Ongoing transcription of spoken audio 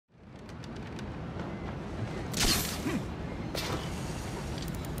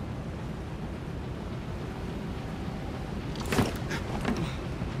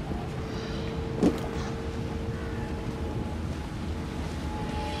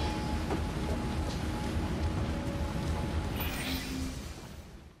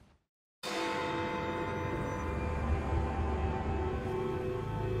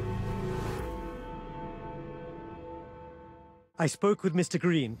I spoke with Mr.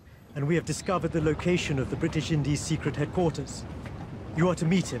 Green, and we have discovered the location of the British Indies secret headquarters. You are to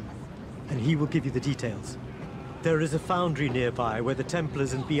meet him, and he will give you the details. There is a foundry nearby where the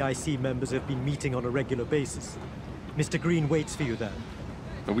Templars and BIC members have been meeting on a regular basis. Mr. Green waits for you there.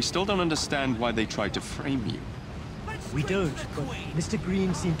 But we still don't understand why they tried to frame you. We don't, but Mr.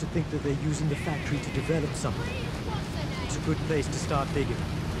 Green seemed to think that they're using the factory to develop something. It's a good place to start digging.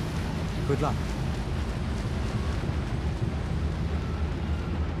 Good luck.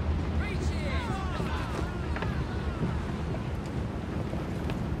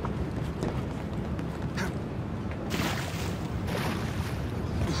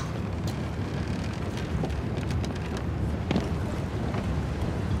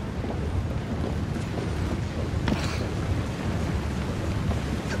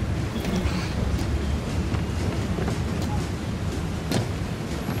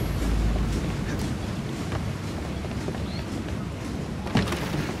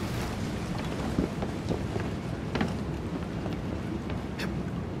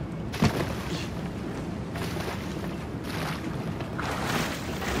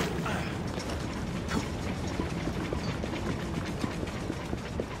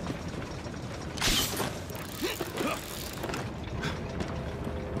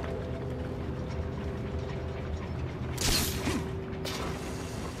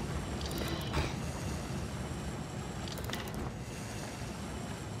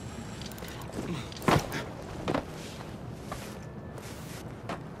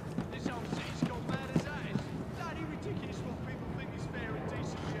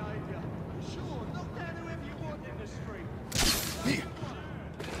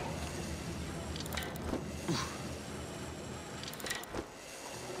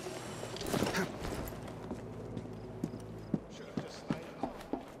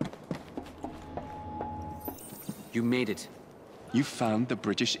 You made it. You found the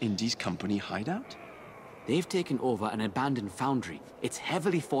British Indies Company hideout? They've taken over an abandoned foundry. It's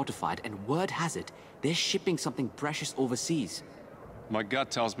heavily fortified, and word has it, they're shipping something precious overseas. My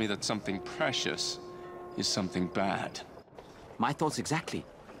gut tells me that something precious is something bad. My thoughts exactly.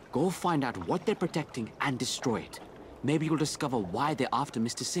 Go find out what they're protecting and destroy it. Maybe you'll discover why they're after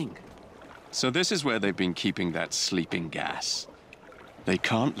Mr. Singh. So this is where they've been keeping that sleeping gas. They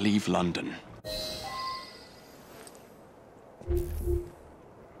can't leave London.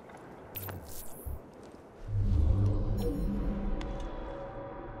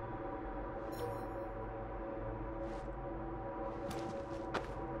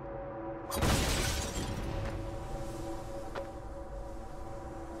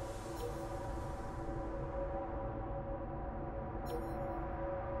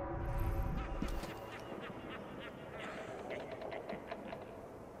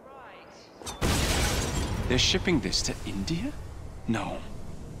 They're shipping this to India? No.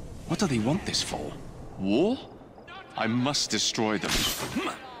 What do they want this for? War? I must destroy them.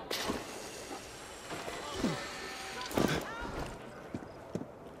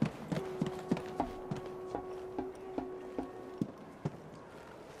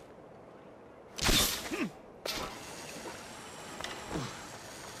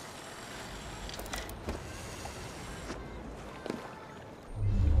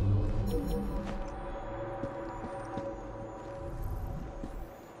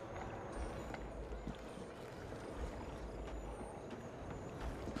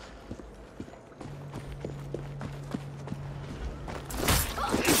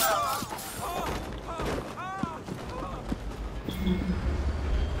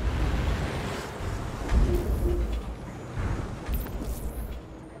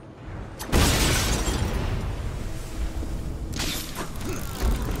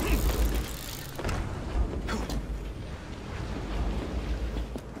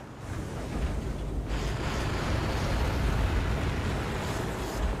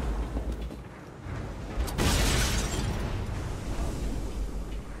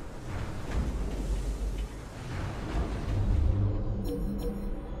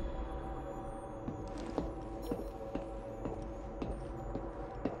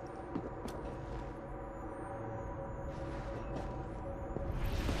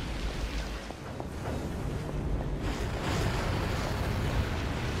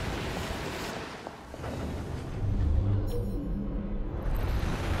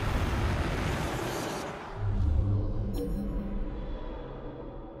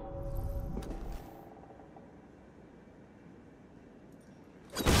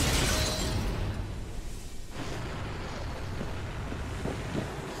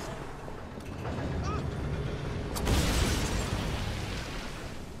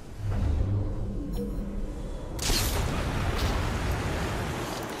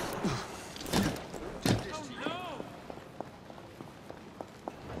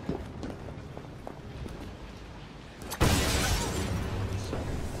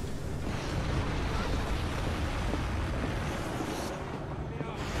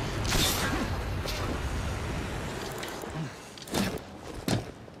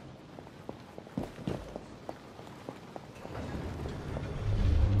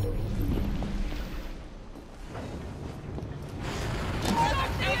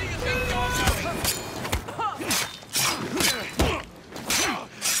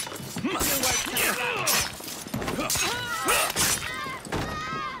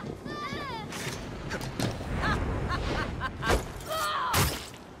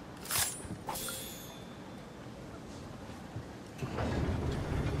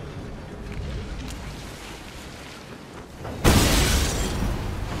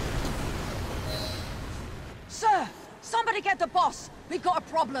 boss. We've got a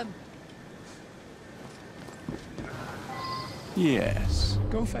problem. Yes.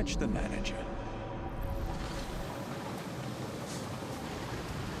 Go fetch the manager.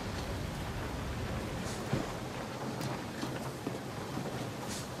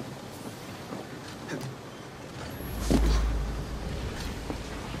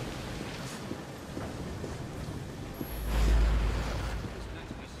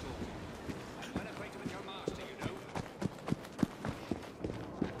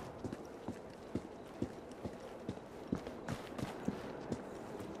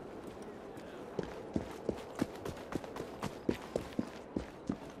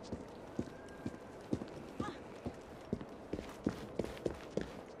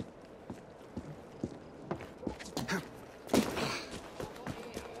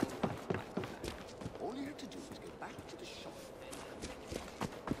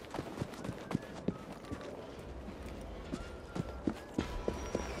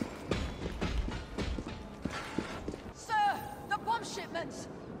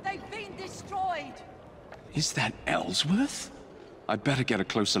 They've been destroyed! Is that Ellsworth? I'd better get a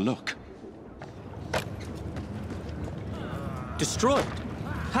closer look. Destroyed?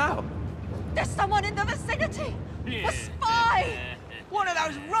 How? There's someone in the vicinity! A spy! One of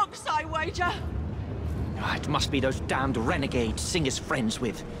those rooks, I wager! Ah, it must be those damned renegades Singh is friends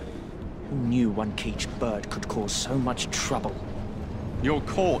with. Who knew one caged bird could cause so much trouble? You're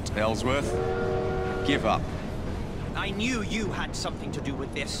caught, Ellsworth. Give up. I knew you had something to do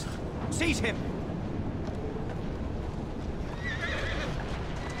with this. Seize him!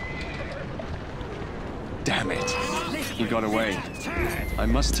 Damn it. He got away. I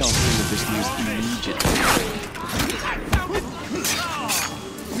must tell Singh of this news immediately.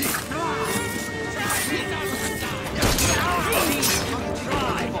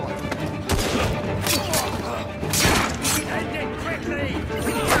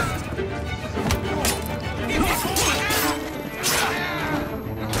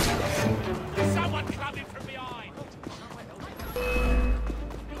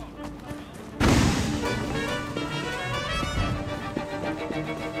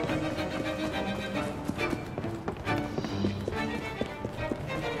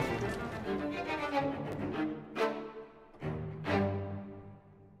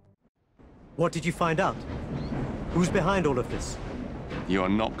 What did you find out? Who's behind all of this? You are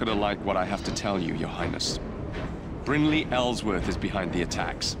not gonna like what I have to tell you, Your Highness. Brinley Ellsworth is behind the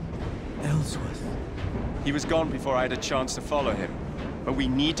attacks. Ellsworth? He was gone before I had a chance to follow him. But we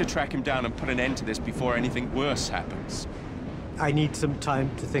need to track him down and put an end to this before anything worse happens. I need some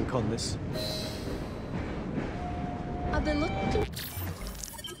time to think on this. I've been looking...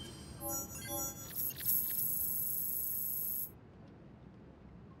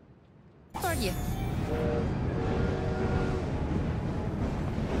 for you.